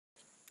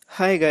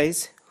Hi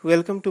guys,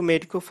 welcome to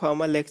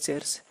MedicoPharma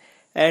Lectures,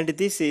 and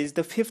this is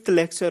the fifth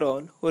lecture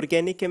on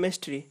organic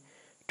chemistry.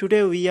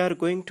 Today we are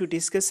going to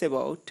discuss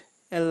about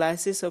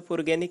analysis of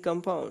organic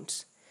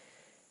compounds.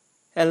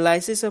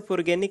 Analysis of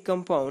organic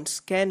compounds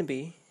can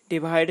be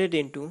divided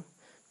into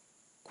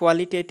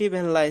qualitative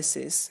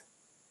analysis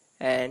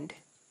and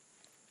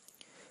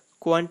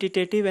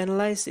quantitative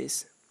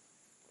analysis.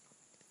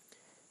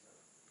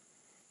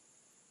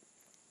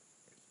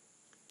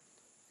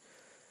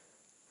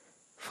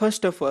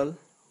 First of all,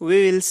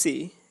 we will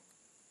see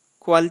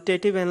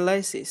qualitative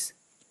analysis.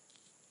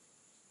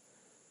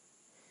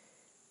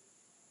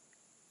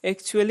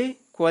 Actually,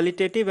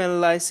 qualitative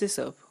analysis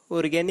of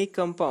organic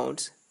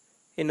compounds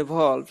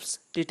involves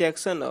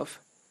detection of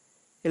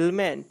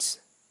elements.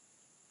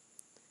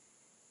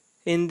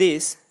 In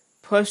this,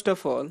 first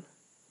of all,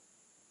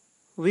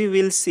 we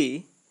will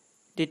see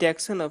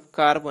detection of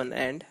carbon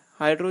and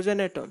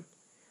hydrogen atom.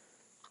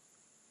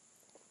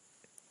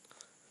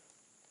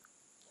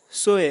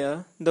 So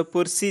here, the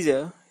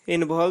procedure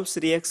involves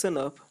reaction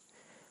of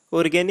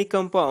organic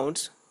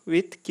compounds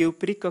with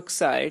cupric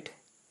oxide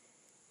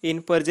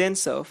in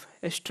presence of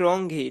a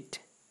strong heat,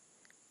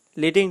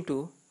 leading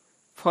to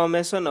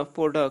formation of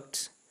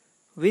products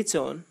which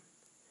on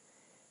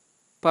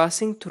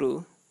passing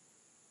through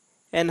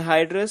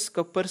anhydrous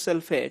copper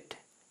sulfate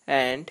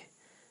and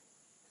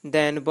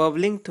then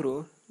bubbling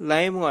through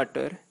lime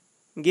water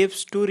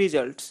gives two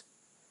results.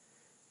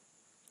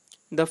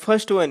 The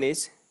first one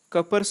is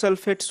copper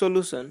sulfate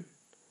solution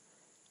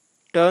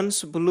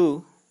turns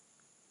blue,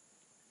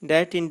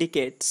 that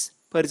indicates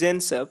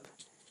presence of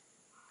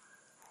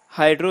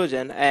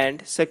hydrogen,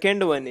 and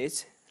second one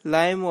is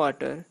lime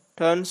water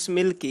turns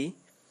milky,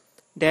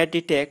 that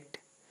detect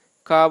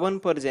carbon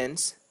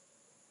presence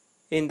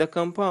in the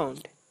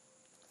compound.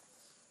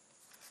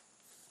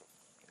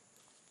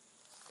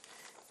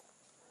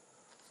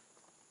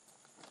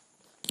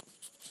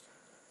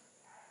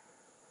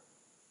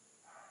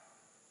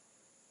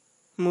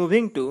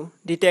 Moving to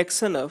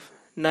detection of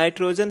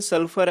nitrogen,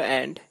 sulfur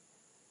and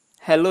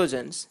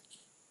halogens.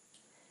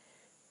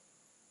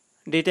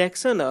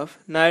 Detection of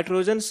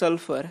nitrogen,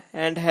 sulfur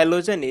and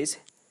halogen is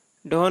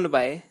done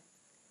by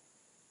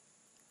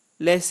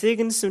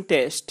Halogen's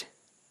test.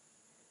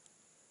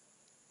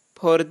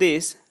 For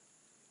this,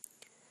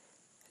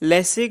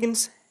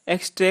 Halogen's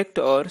extract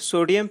or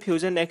sodium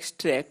fusion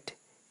extract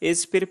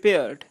is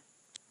prepared.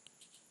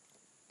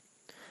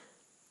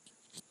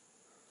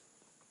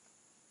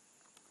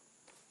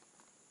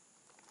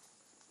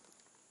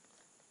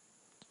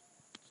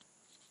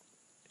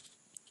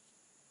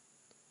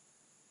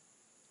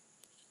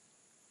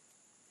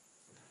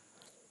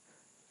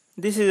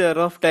 This is a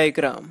rough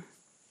diagram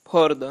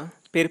for the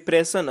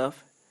preparation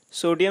of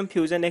sodium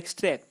fusion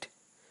extract.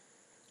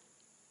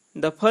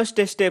 The first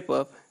step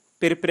of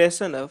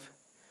preparation of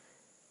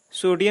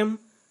sodium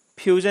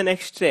fusion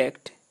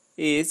extract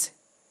is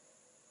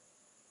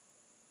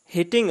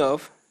heating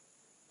of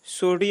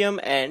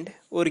sodium and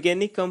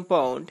organic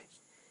compound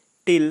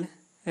till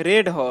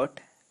red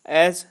hot,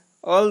 as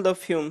all the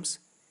fumes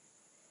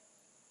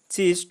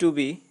cease to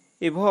be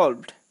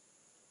evolved.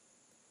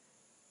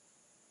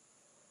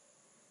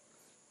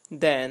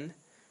 Then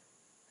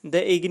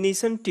the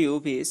ignition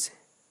tube is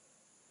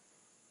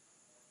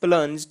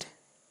plunged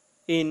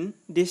in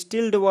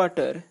distilled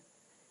water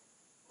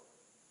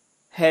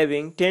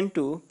having 10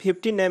 to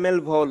 15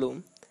 ml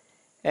volume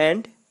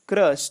and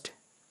crushed.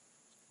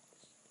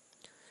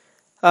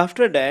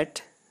 After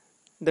that,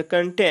 the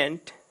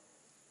content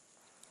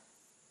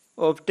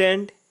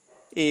obtained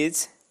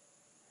is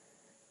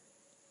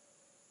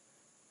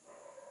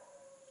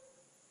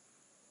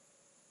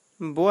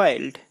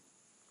boiled,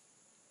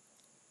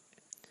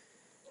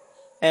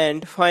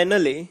 and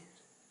finally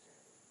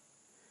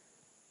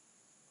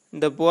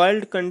the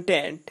boiled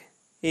content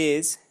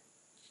is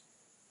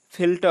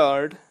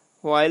filtered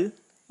while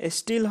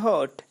still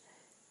hot,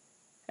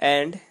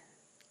 and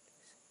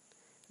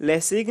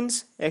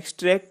Halogen's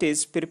extract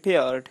is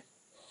prepared.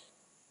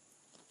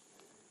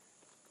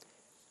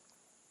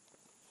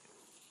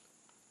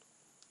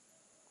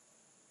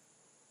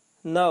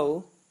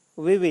 Now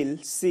we will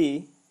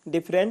see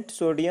different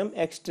sodium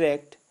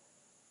extract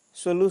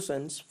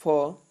solutions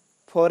for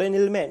foreign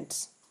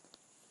elements.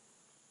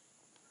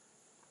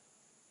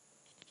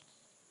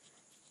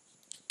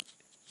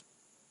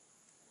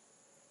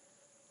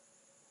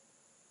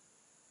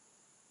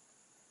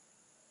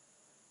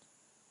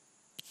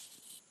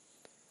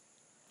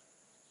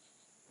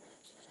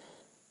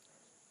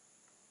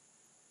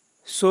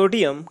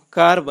 Sodium,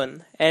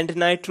 carbon and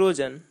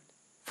nitrogen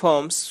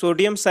forms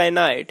sodium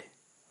cyanide,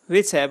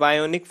 which have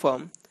ionic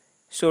form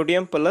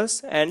sodium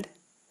plus and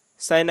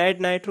cyanide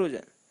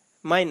nitrogen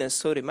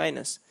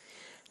minus.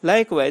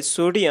 Likewise,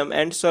 sodium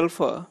and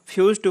sulfur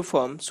fuse to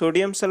form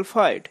sodium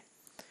sulfide.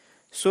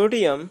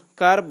 Sodium,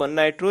 carbon,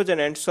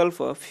 nitrogen and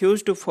sulfur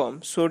fuse to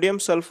form sodium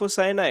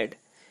sulfocyanide.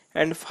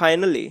 And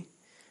finally,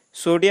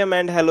 sodium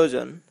and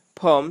halogen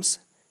forms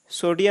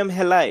sodium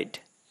halide.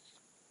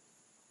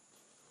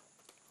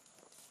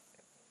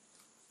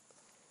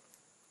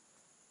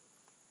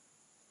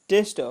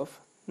 Taste of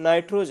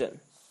nitrogen.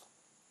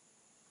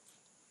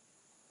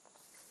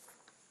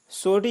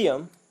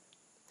 Sodium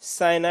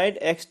cyanide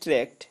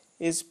extract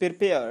is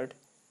prepared.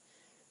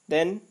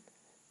 Then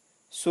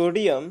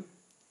sodium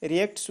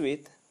reacts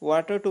with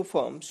water to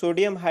form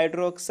sodium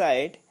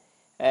hydroxide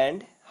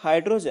and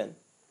hydrogen.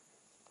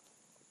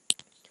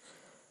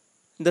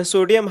 The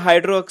sodium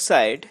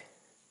hydroxide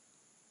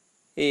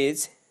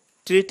is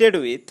treated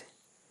with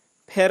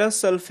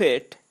ferrous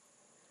sulfate,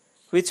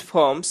 which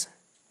forms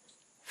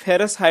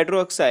ferrous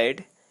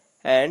hydroxide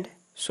and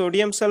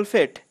sodium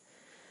sulfate.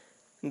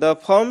 The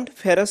formed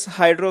ferrous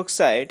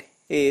hydroxide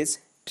is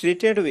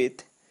treated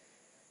with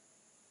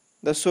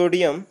the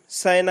sodium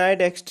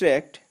cyanide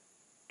extract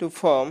to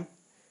form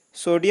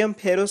sodium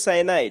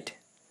ferrocyanide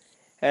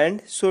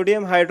and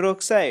sodium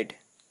hydroxide.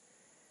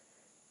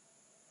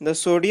 The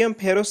sodium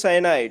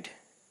ferrocyanide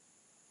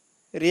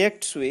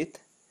reacts with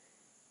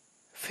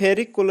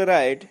ferric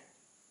chloride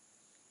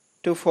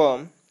to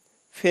form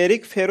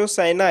ferric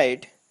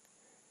ferrocyanide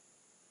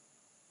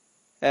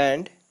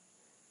and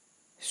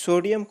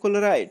sodium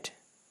chloride.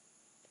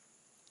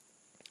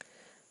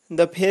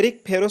 The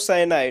ferric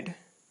ferrocyanide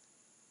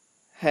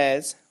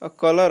has a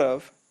color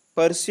of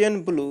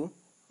Persian blue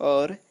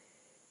or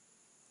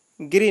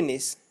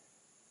greenish.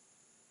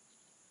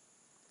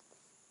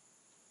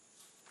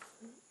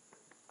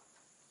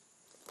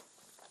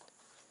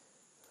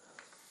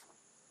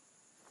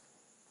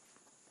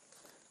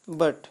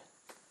 But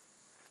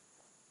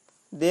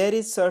there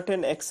is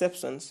certain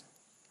exceptions,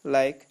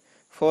 like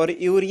for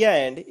urea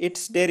and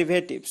its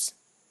derivatives.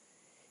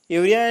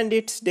 Urea and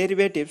its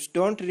derivatives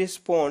don't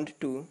respond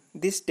to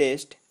this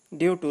test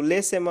due to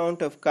less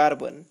amount of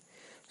carbon,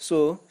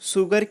 so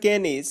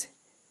sugarcane is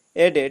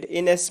added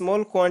in a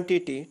small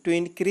quantity to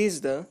increase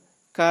the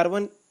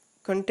carbon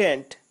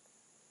content.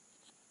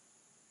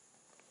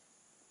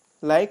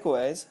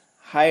 Likewise,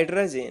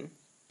 hydrogen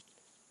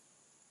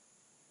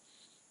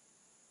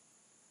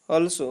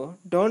also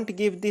don't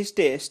give this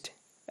test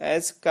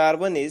as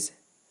carbon is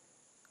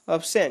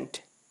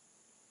absent.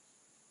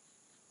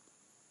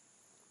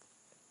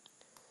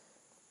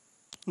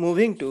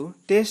 Moving to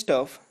taste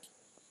of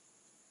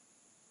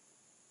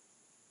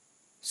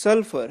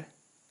sulphur.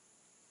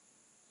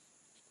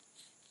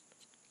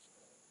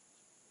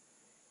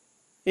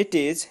 It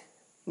is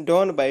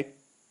done by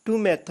two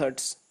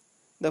methods.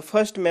 The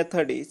first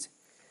method is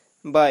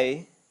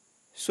by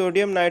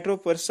sodium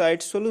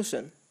nitroprusside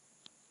solution.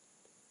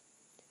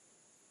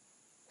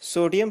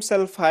 Sodium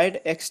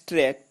sulfide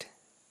extract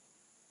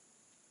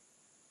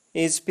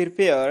is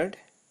prepared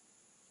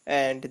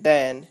and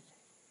then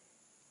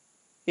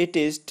it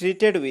is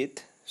treated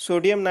with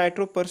sodium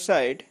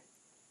nitroprusside,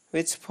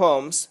 which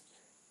forms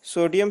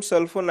sodium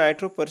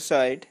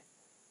sulfonitroprusside.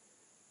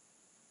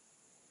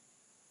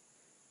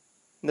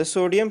 The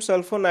sodium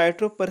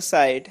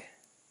sulfonitroprusside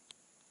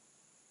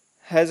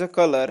has a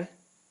color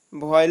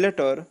violet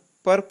or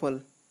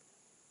purple,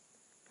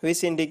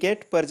 which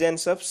indicate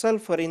presence of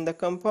sulfur in the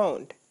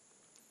compound.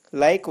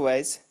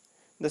 Likewise,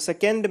 the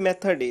second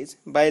method is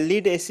by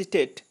lead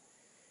acetate.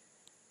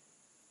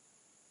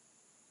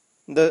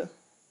 The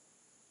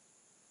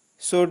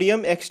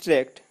sodium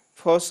extract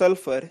for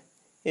sulfur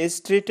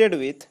is treated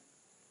with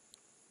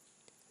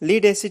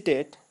lead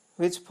acetate,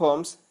 which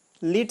forms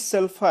lead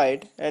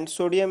sulfide and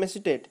sodium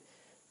acetate.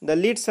 The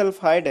lead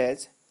sulfide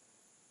has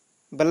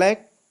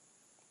black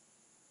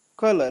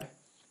color.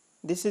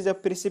 This is a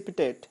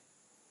precipitate.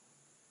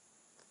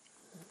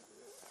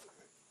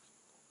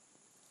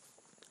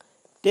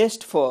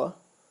 Test for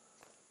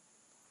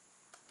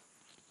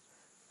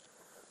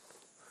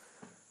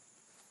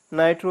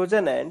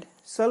nitrogen and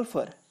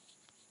sulfur.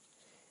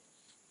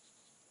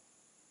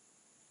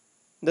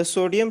 The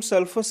sodium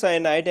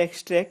sulfocyanide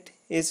extract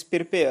is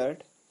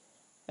prepared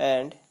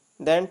and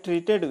then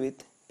treated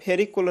with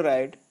ferric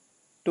chloride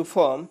to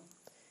form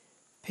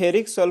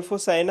ferric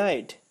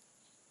sulfocyanide,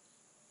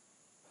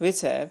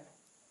 which have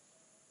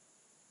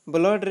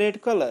blood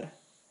red color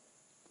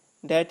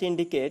that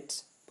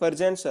indicates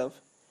presence of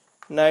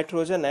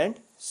nitrogen and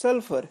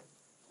sulfur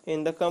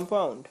in the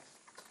compound.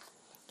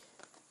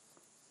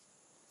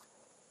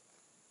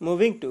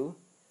 Moving to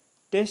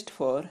test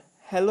for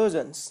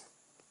halogens.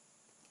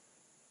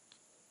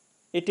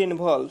 It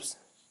involves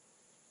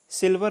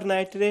silver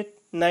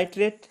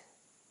nitrate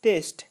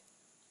test.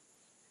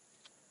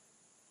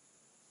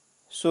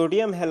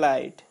 Sodium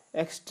halide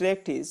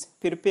extract is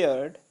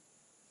prepared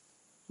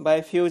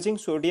by fusing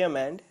sodium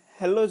and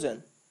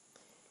halogen.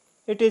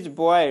 It is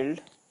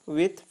boiled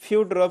with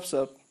few drops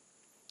of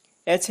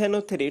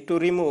HNO3 to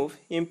remove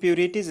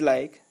impurities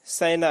like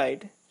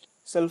cyanide,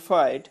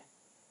 sulfide,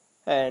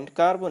 and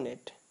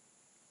carbonate.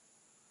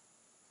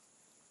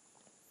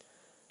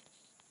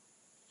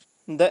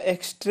 The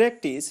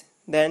extract is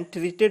then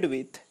treated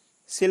with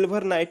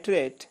silver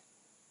nitrate,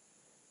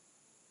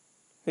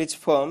 which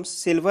forms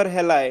silver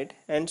halide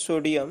and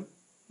sodium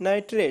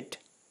nitrate.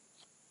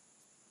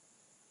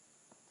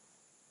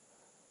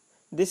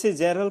 This is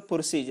general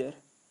procedure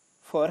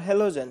for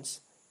halogens.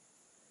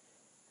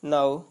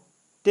 Now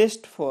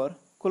test for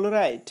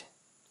chloride.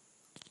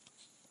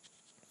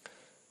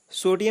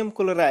 sodium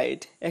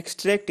chloride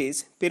extract is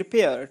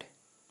prepared,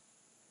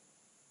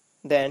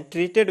 then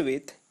treated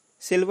with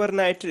silver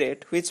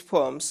nitrate, which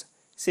forms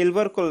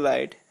silver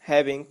chloride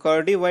having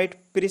curdy white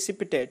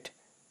precipitate.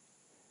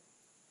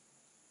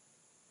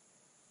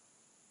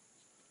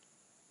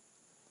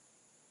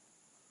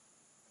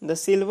 The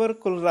silver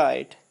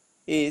chloride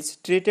is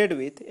treated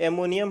with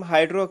ammonium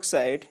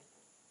hydroxide,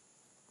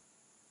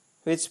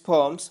 which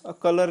forms a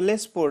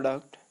colorless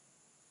product,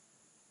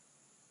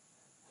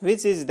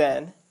 which is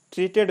then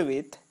treated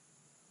with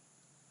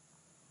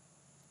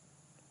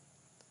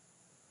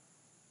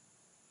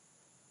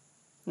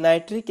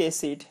nitric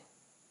acid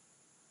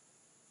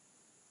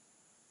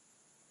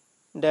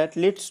that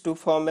leads to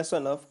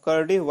formation of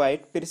curdy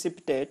white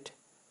precipitate,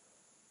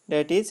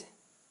 that is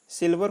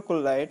silver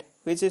chloride,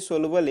 which is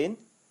soluble in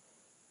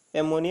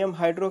ammonium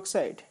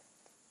hydroxide.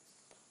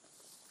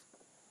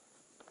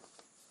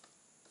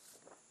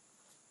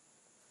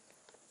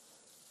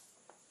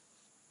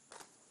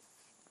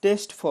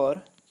 Test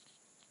for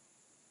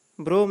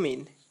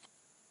bromine.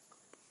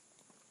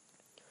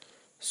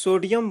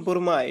 Sodium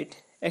bromide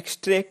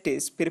extract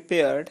is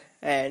prepared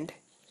and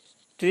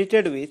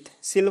treated with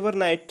silver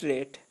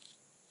nitrate.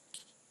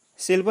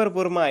 Silver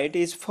bromide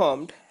is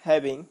formed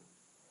having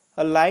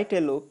a light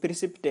yellow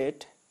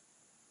precipitate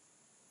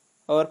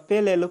or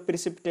pale yellow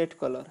precipitate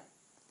color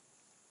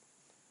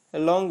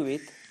along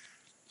with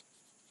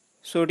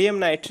sodium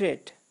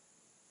nitrate.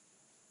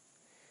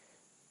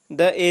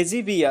 The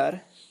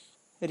AgBr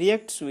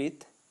reacts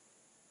with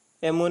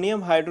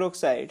ammonium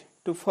hydroxide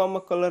to form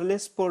a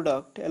colorless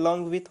product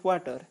along with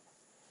water.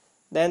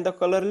 Then the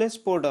colorless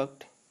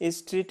product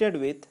is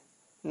treated with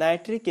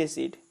nitric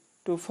acid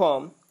to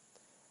form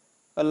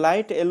a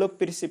light yellow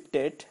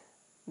precipitate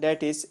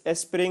that is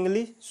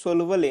sparingly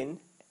soluble in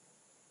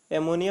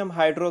ammonium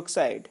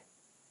hydroxide.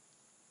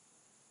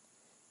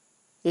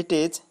 It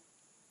is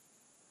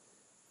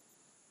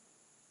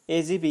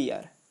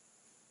AgBr.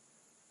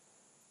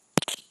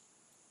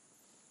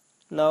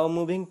 Now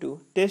moving to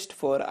test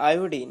for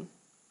iodine.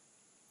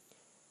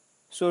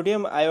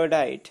 Sodium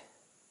iodide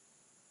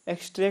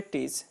extract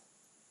is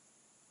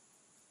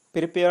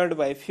prepared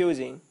by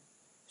fusing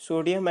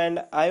sodium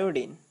and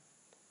iodine,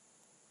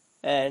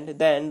 and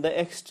then the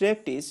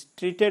extract is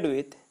treated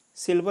with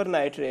silver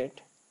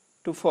nitrate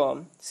to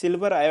form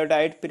silver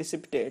iodide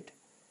precipitate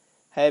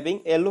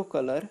having yellow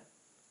color,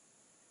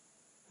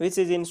 which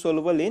is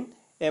insoluble in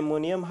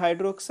ammonium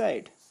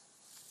hydroxide.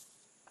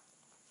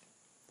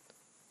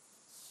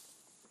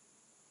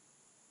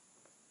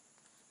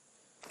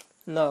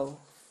 Now,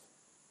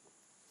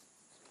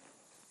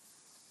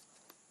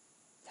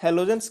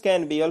 halogens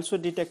can be also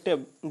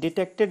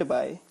detected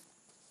by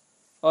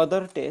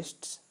other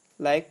tests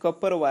like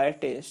copper wire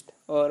test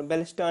or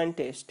Bellstein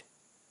test.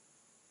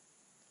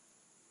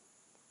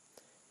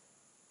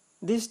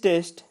 This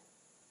test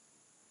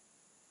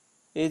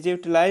is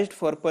utilized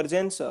for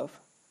presence of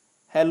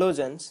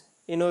halogens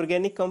in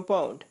organic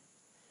compound.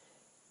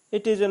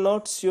 It is a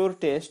not sure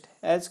test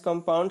as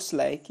compounds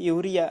like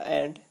urea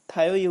and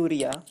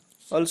thiourea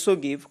also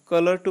give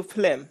color to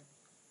flame.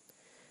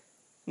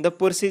 The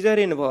procedure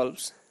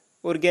involves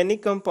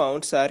organic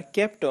compounds are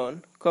kept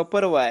on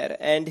copper wire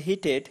and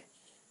heated,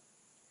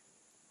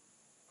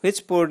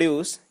 which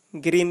produce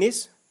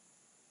greenish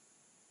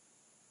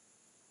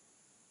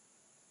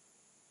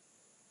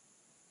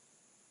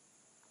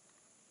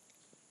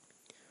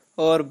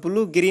or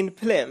blue-green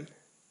flame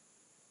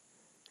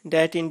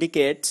that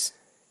indicates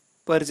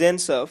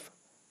presence of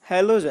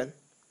halogen.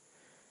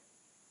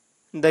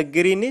 The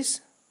greenish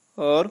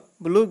or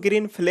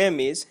blue-green flame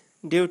is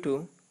due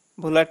to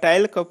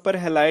volatile copper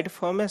halide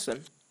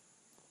formation.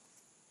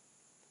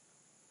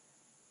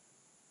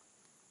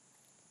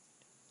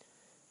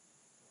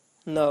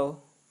 Now,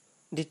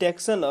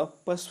 detection of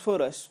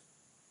phosphorus.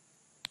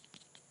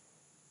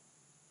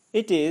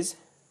 It is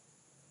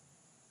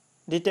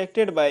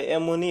detected by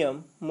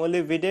ammonium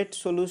molybdenate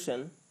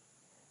solution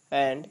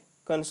and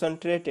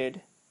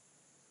concentrated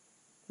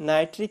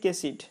nitric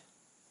acid.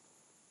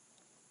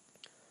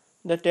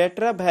 The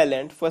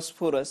tetravalent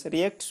phosphorus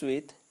reacts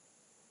with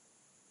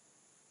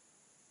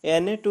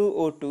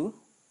Na2O2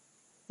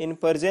 in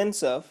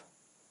presence of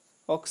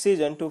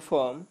oxygen to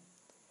form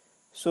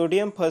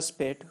sodium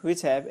phosphate,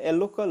 which have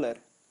yellow color,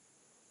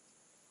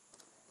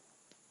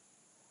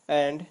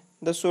 and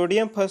the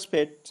sodium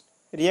phosphate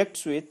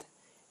reacts with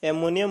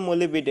ammonium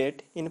molybdenate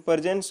in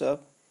presence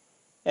of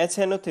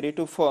HNO3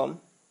 to form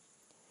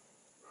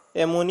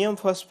ammonium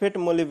phosphate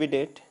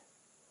molybdenate,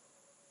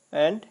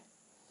 and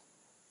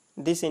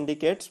this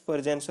indicates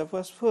presence of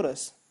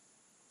phosphorus.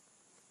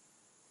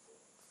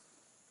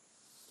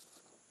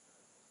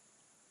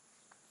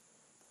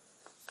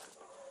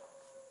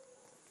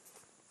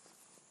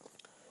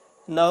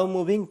 Now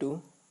moving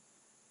to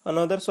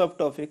another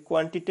subtopic,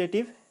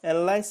 quantitative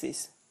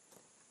analysis.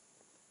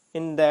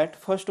 In that,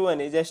 first one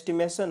is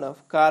estimation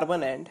of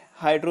carbon and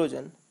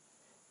hydrogen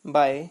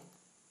by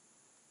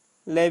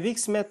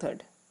Levick's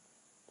method.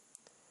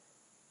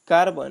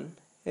 Carbon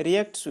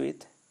reacts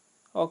with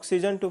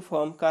oxygen to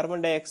form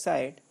carbon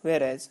dioxide,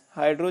 whereas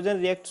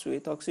hydrogen reacts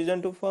with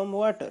oxygen to form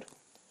water.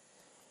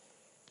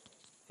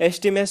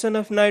 Estimation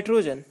of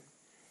nitrogen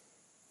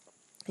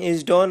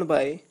is done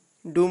by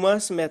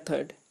Dumas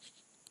method,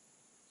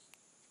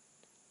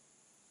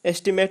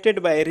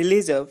 estimated by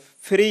release of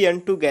free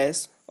N2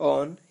 gas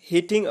on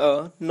heating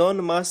a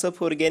non-mass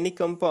of organic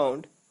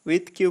compound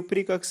with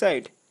cupric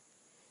oxide.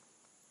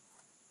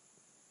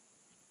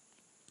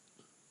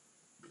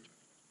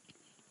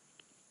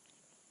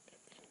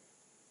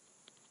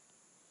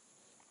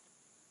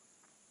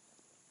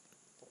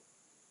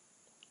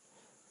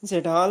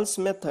 Zedhal's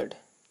method.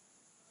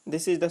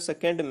 This is the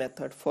second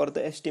method for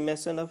the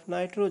estimation of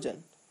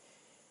nitrogen,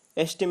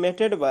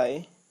 estimated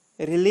by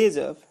release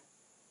of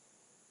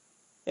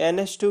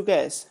NH2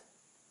 gas.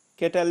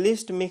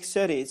 Catalyst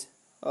mixture is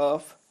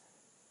of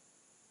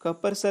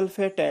copper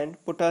sulfate and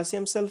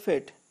potassium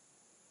sulfate.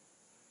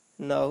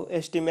 Now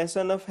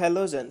estimation of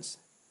halogens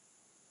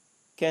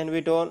can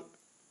be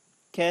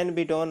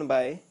done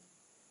by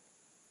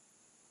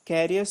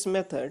Carriers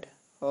method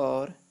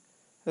or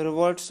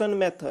Robertson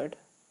method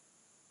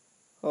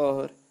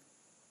or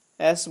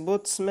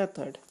Ashbooth's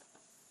method.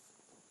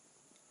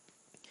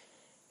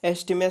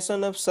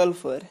 Estimation of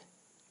sulfur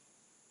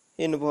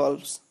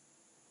involves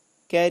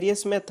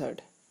Carriers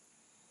method,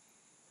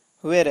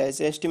 whereas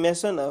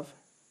estimation of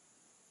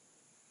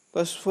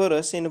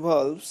phosphorus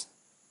involves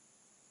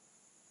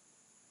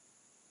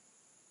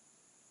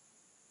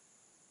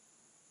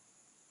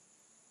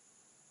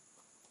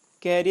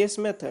Carriers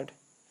method,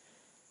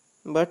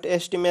 but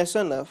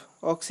estimation of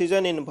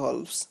oxygen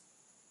involves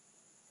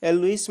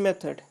Lewis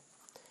method.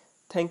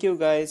 Thank you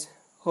guys,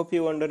 hope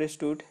you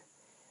understood.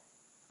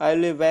 I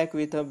will be back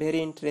with a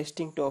very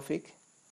interesting topic.